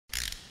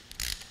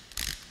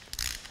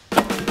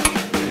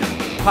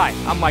Hi,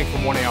 I'm Mike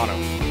from 1A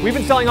Auto. We've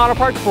been selling auto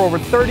parts for over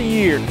 30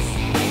 years.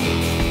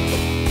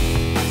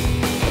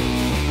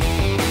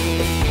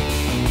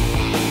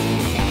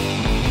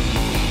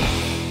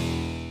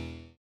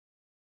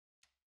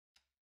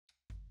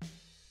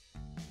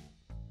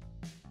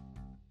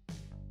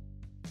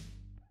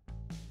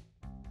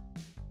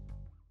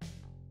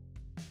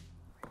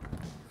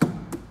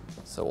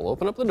 So we'll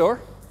open up the door,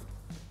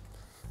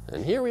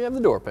 and here we have the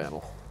door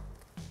panel.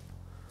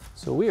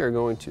 So we are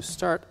going to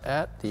start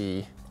at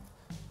the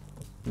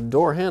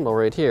door handle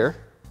right here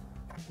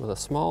with a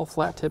small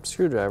flat tip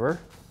screwdriver.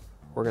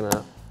 We're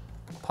gonna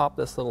pop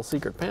this little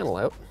secret panel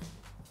out.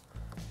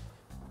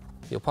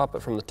 You'll pop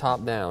it from the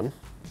top down,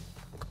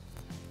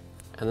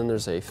 and then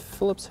there's a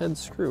Phillips head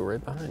screw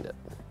right behind it.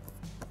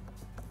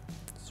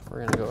 So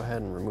we're gonna go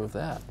ahead and remove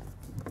that.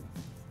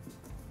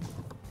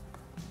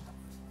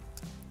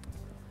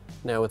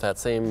 Now with that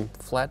same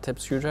flat tip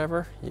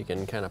screwdriver, you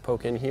can kind of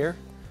poke in here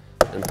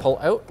and pull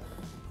out.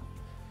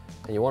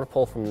 And you want to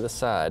pull from this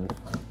side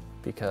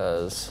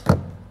because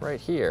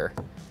right here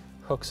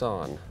hooks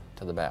on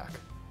to the back.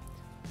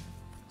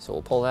 So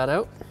we'll pull that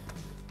out.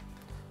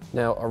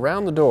 Now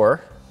around the door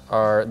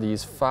are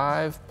these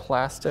 5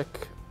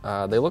 plastic,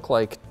 they look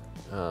like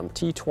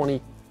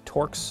T20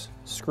 Torx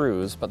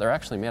screws, but they're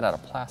actually made out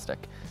of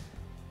plastic.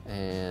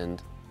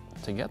 And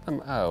to get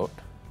them out,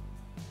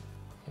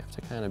 you have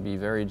to kind of be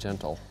very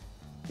gentle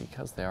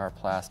because they are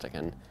plastic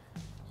and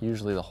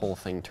usually the whole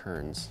thing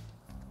turns.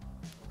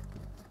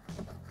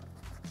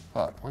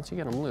 But once you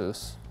get them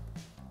loose,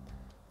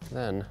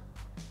 then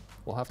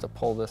we'll have to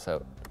pull this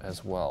out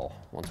as well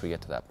once we get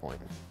to that point.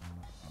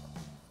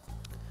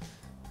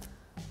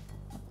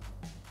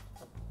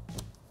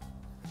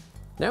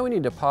 Now we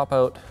need to pop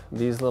out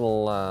these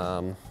little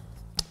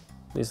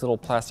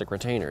plastic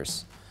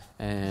retainers.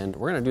 And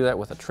we're gonna do that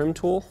with a trim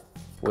tool,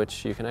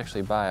 which you can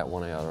actually buy at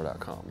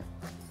 1aauto.com.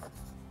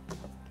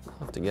 I'll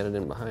have to get it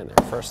in behind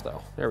there first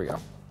though. There we go.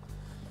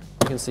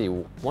 You can see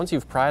once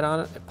you've pried on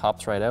it, it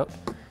pops right out.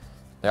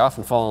 They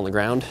often fall on the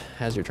ground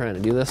as you're trying to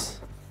do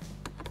this.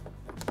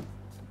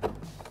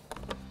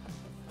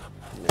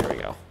 There we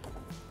go.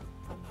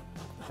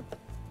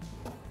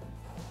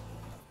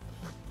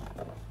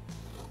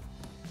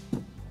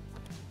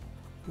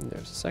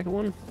 There's the second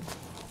one.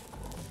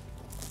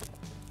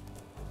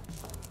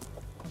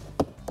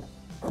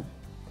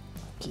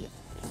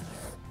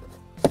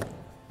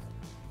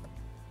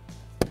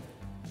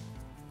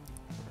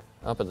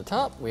 Up at the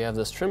top, we have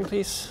this trim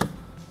piece,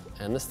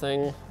 and this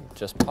thing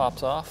just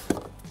pops off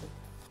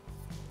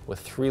with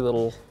 3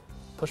 little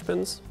push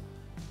pins.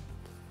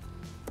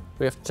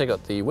 We have to take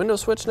out the window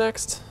switch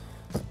next,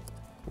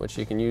 which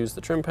you can use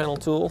the trim panel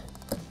tool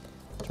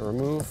to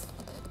remove.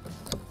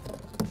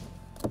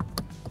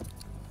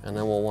 And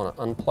then we'll want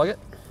to unplug it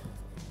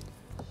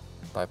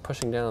by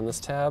pushing down on this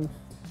tab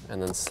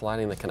and then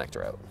sliding the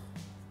connector out.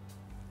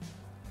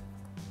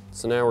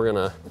 So now we're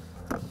gonna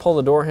pull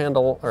the door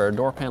handle or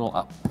door panel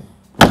up,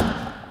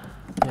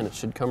 and it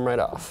should come right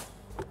off.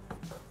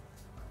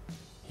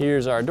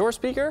 Here's our door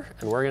speaker,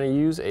 and we're going to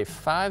use a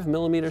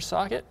 5mm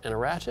socket and a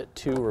ratchet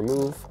to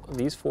remove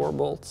these 4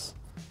 bolts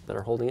that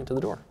are holding it to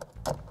the door.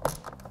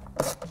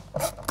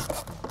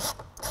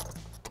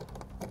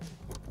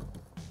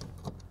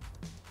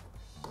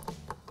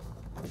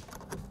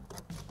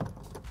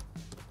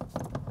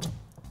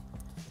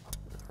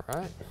 All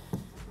right,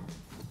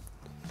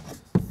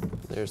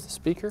 there's the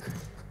speaker,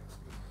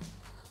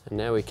 and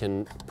now we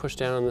can push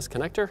down on this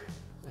connector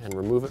and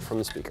remove it from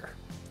the speaker.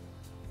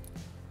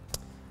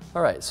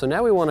 All right, so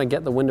now we want to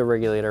get the window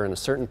regulator in a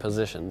certain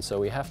position. So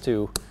we have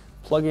to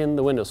plug in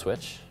the window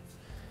switch.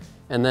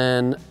 And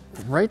then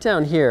right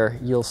down here,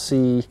 you'll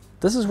see,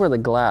 this is where the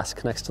glass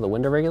connects to the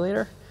window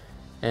regulator.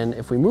 And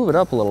if we move it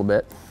up a little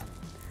bit,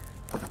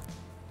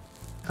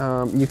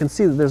 you can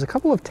see that there's a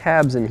couple of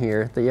tabs in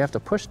here that you have to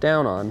push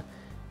down on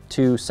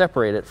to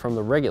separate it from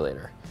the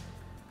regulator.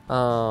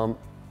 Now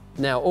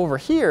over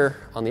here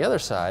on the other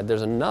side,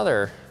 there's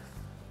another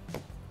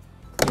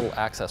little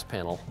access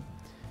panel.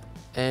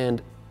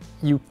 And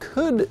you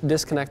could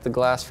disconnect the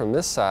glass from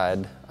this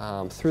side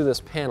through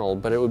this panel,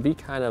 but it would be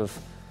kind of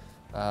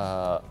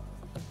a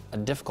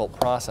difficult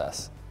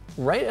process.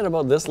 Right at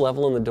about this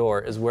level in the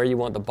door is where you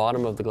want the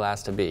bottom of the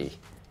glass to be.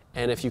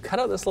 And if you cut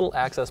out this little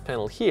access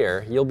panel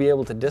here, you'll be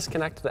able to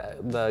disconnect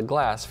the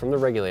glass from the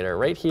regulator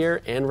right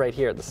here and right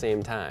here at the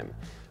same time.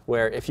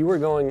 Where if you were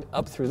going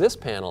up through this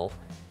panel,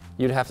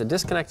 you'd have to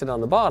disconnect it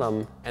on the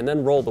bottom and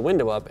then roll the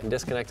window up and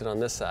disconnect it on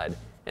this side.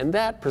 And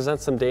that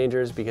presents some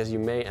dangers because you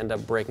may end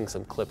up breaking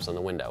some clips on the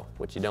window,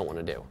 which you don't want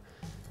to do.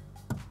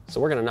 So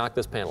we're going to knock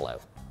this panel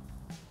out.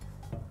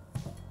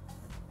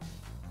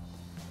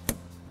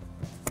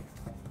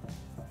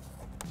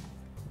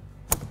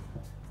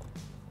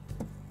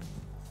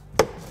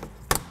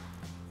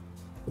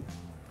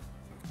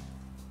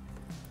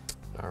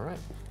 All right,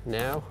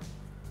 now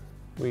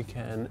we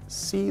can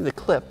see the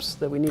clips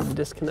that we need to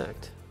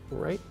disconnect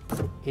right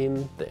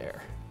in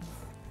there.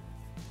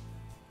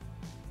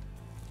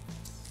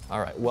 All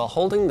right, while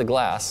holding the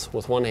glass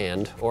with one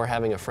hand or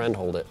having a friend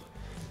hold it,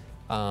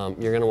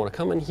 you're gonna wanna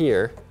come in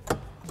here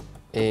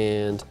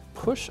and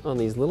push on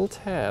these little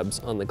tabs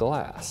on the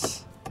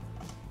glass.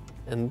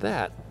 And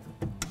that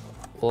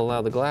will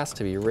allow the glass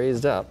to be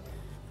raised up.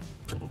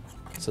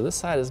 So this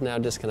side is now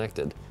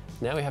disconnected.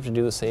 Now we have to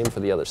do the same for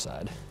the other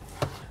side.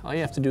 All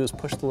you have to do is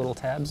push the little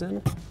tabs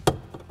in.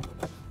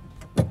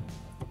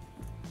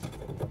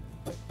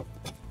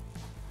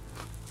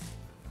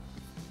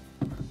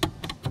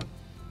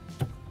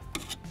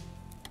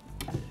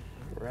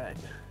 Right.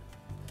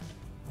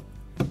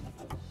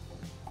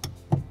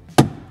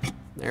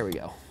 There we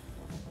go.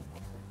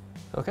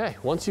 Okay,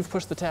 once you've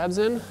pushed the tabs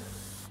in,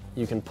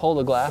 you can pull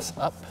the glass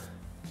up.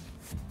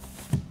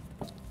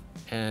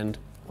 And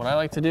what I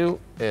like to do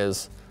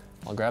is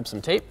I'll grab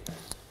some tape.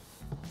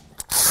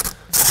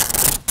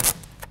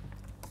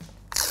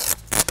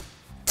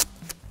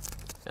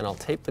 And I'll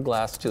tape the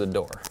glass to the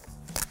door.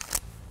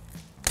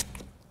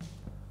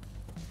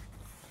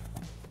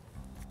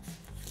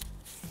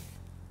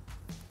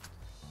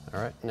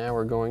 All right, now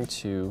we're going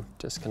to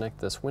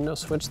disconnect this window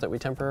switch that we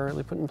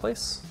temporarily put in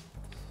place.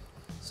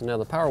 So now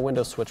the power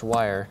window switch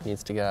wire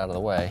needs to get out of the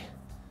way.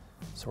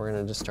 So we're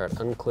gonna just start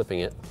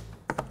unclipping it.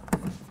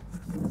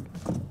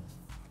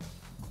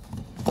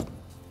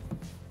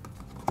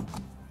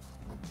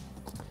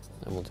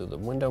 Then we'll do the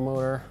window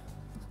motor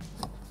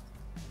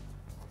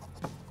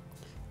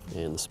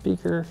and the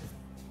speaker.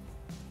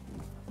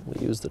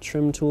 We'll use the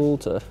trim tool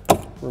to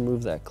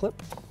remove that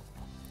clip.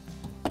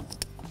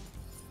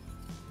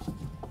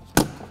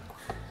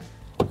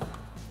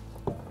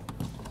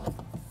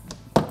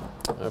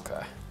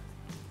 Okay.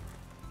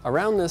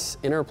 Around this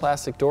inner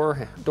plastic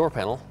door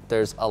panel,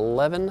 there's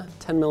 11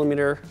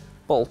 10mm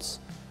bolts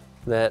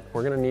that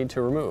we're gonna need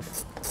to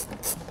remove.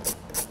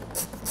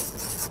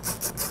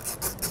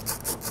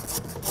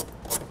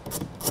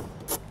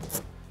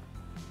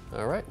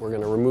 All right, we're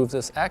gonna remove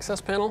this access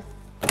panel,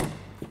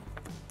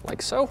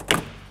 like so.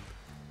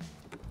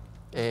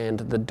 And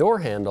the door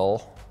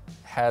handle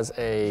has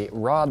a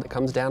rod that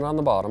comes down on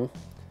the bottom,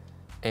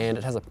 and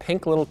it has a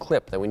pink little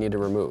clip that we need to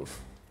remove.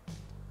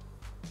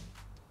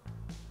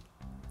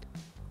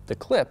 The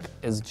clip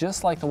is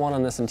just like the one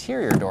on this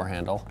interior door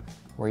handle,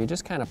 where you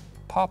just kind of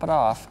pop it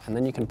off and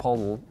then you can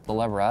pull the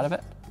lever out of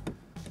it.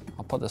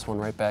 I'll put this one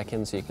right back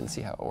in so you can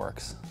see how it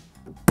works.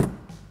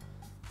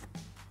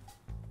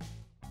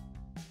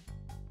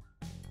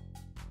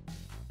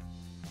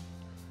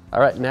 All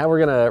right, now we're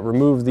gonna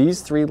remove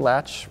these 3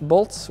 latch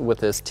bolts with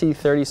this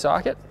T30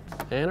 socket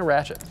and a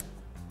ratchet.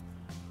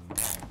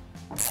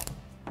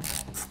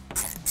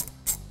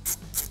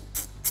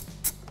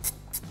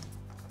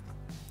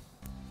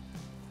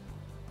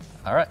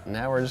 All right,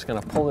 now we're just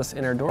gonna pull this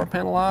inner door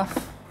panel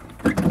off,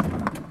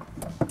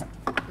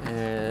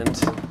 and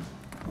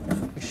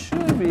we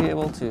should be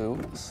able to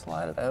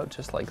slide it out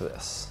just like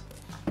this.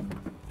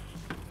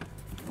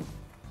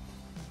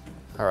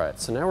 All right,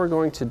 so now we're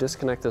going to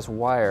disconnect this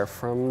wire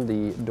from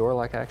the door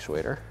lock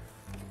actuator,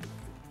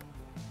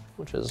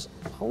 which is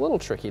a little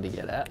tricky to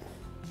get at.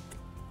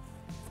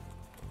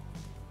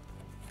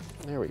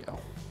 There we go.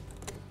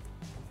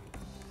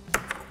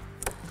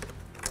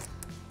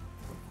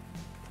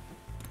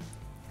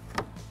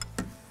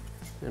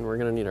 And we're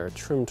gonna need our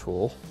trim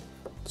tool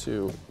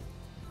to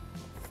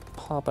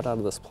pop it out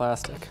of this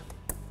plastic.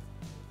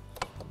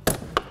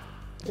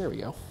 There we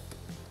go.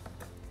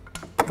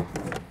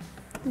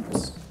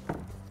 Oops.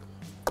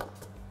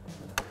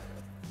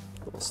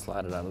 We'll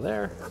slide it out of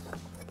there.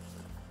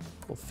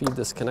 We'll feed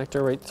this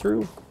connector right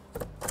through.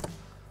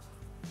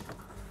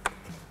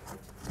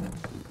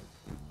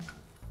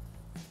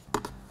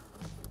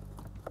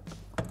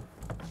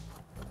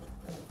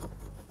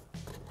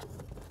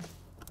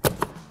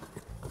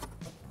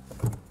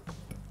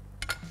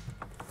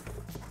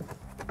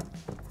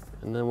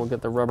 And then we'll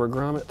get the rubber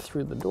grommet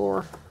through the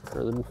door,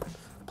 or the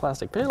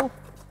plastic panel.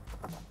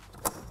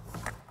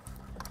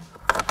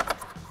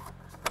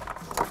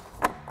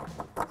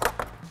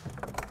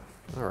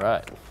 All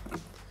right.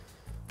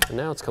 And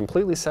now it's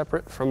completely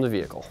separate from the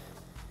vehicle.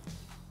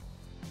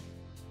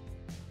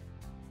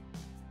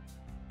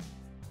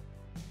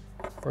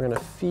 We're gonna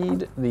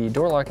feed the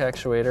door lock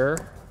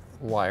actuator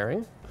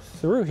wiring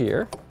through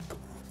here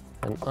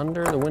and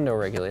under the window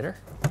regulator.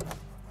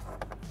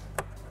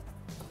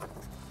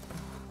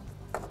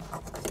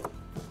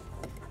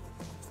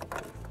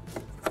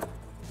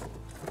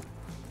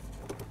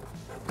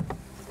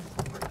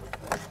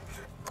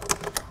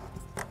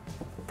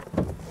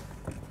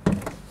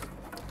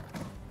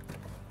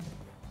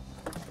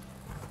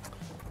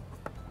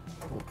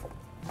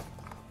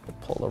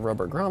 Pull the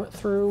rubber grommet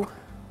through.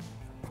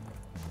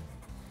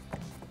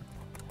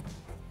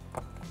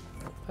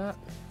 That.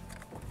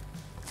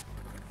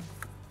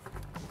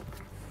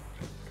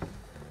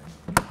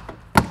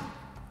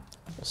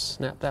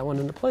 Snap that one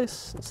into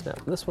place and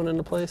snap this one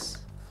into place.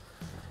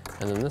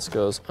 And then this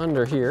goes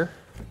under here.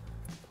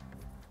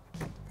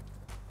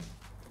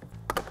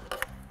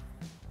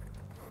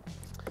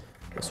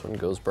 This one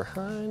goes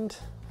behind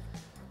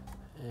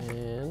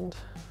and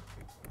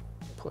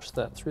push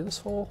that through this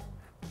hole.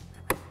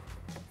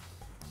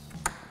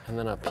 And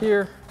then up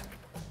here,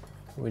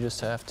 We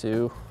just have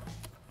to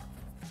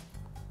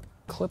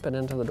clip it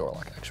into the door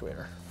lock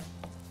actuator.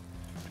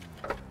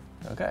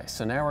 Okay,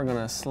 so now we're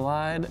gonna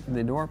slide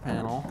the door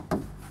panel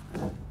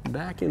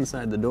back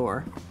inside the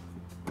door.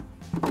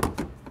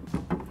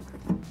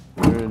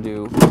 We're gonna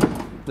do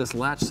this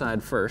latch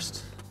side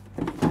first.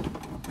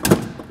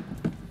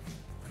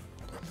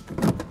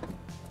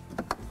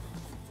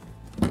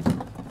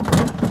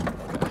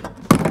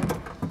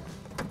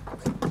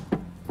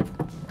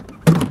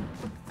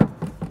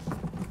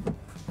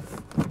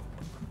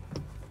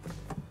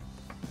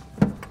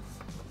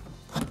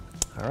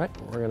 All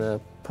right, we're gonna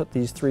put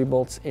these 3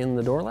 bolts in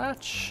the door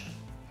latch.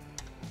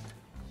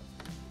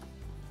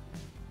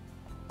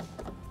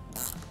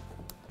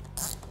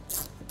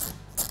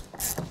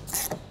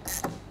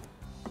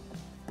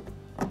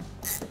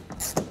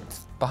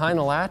 Behind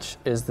the latch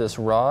is this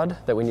rod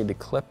that we need to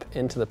clip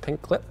into the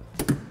pink clip.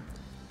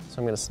 So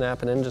I'm gonna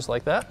snap it in just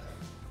like that.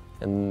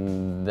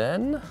 And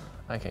then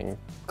I can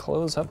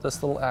close up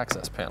this little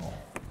access panel.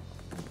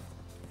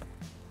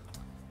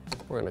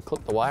 We're gonna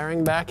clip the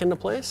wiring back into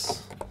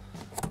place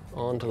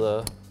onto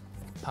the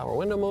power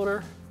window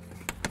motor,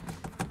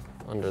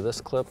 under this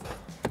clip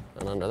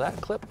and under that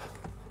clip,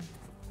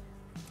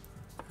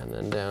 and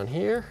then down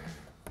here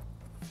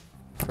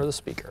for the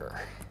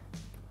speaker.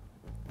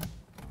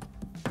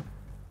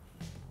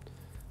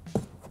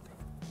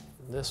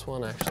 This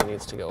one actually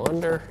needs to go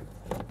under.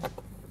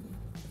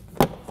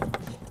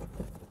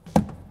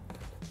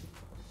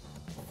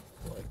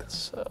 Like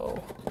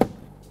so.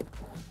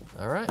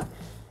 All right,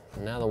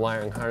 now the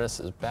wiring harness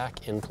is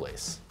back in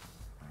place.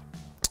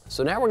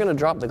 So now we're gonna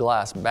drop the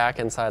glass back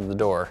inside the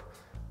door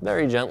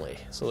very gently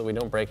so that we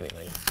don't break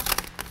anything.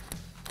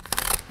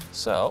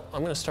 So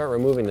I'm gonna start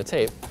removing the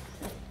tape.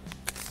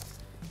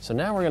 So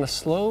now we're gonna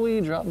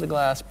slowly drop the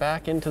glass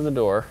back into the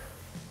door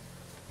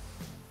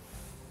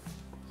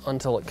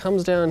until it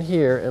comes down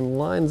here and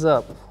lines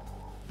up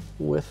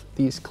with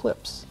these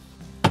clips.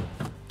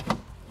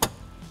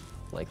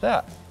 Like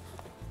that.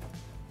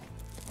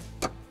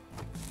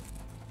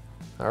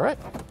 All right,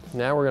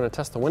 now we're gonna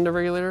test the window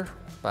regulator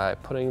by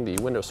putting the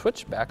window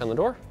switch back on the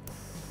door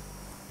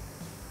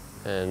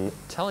and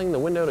telling the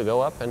window to go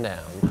up and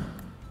down.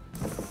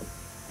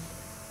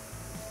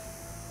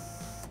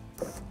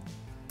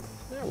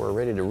 Now we're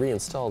ready to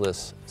reinstall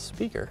this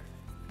speaker.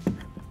 So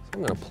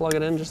I'm gonna plug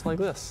it in just like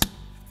this.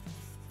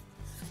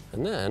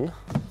 And then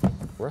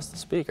rest the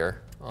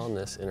speaker on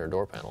this inner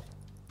door panel,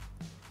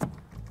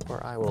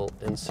 where I will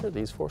insert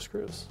these 4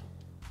 screws.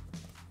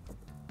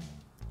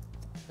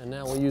 And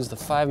now we'll use the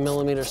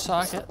 5mm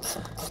socket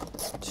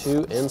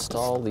to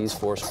install these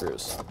 4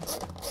 screws.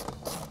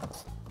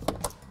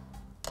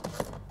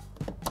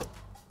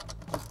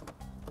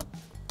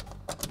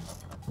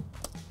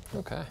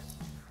 Okay.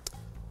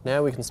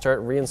 Now we can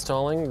start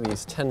reinstalling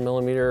these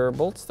 10mm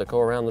bolts that go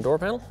around the door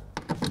panel,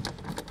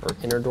 or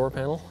inner door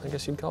panel, I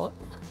guess you'd call it.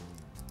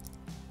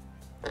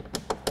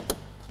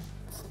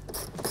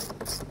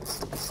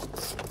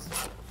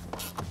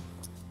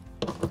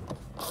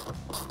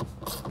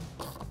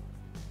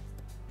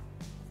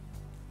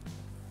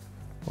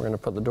 We're going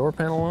to put the door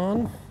panel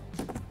on.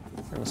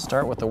 We're going to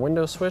start with the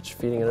window switch,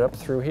 feeding it up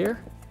through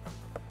here.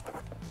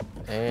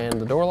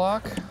 And the door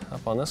lock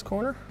up on this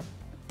corner.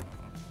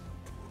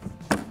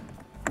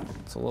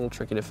 It's a little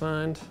tricky to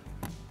find.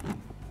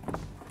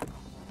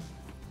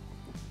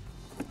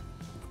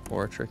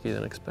 More tricky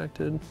than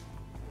expected.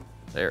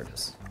 There it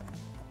is.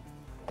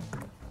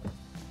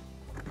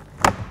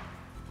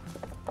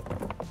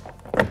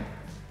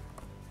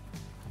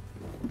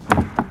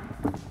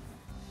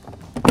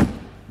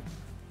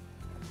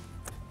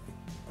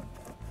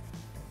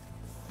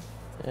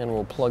 And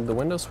we'll plug the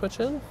window switch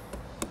in.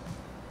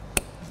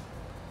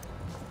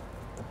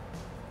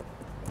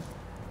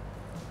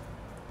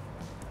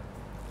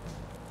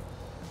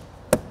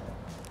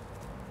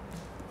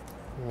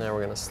 Now we're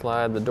going to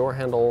slide the door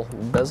handle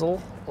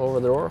bezel over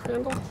the door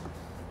handle.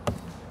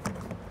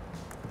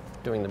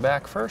 Doing the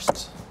back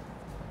first.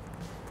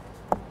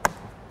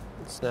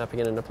 Snapping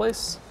it into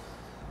place.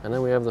 And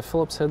then we have the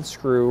Phillips head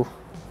screw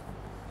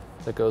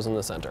that goes in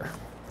the center.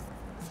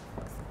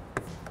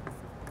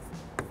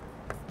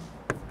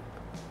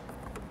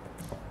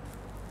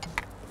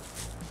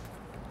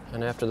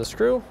 And after the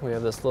screw, we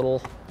have this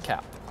little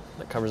cap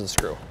that covers the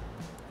screw.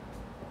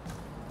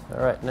 All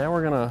right, now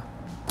we're gonna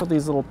put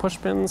these little push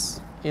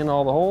pins in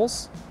all the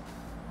holes,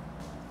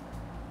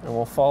 and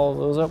we'll follow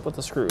those up with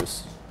the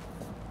screws.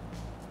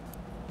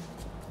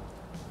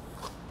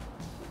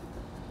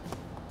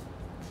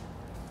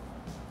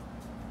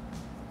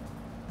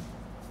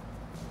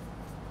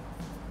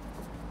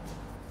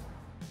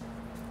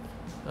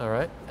 All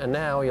right, and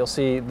now you'll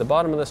see the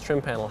bottom of this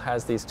trim panel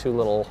has these 2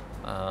 little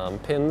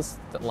pins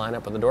that line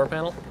up with the door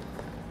panel.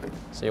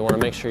 So you want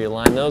to make sure you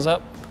line those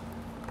up,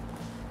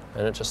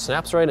 and it just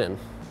snaps right in.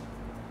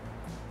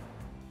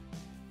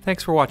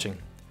 Thanks for watching.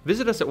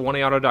 Visit us at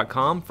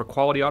oneauto.com for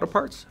quality auto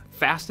parts,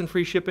 fast and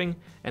free shipping,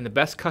 and the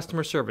best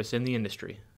customer service in the industry.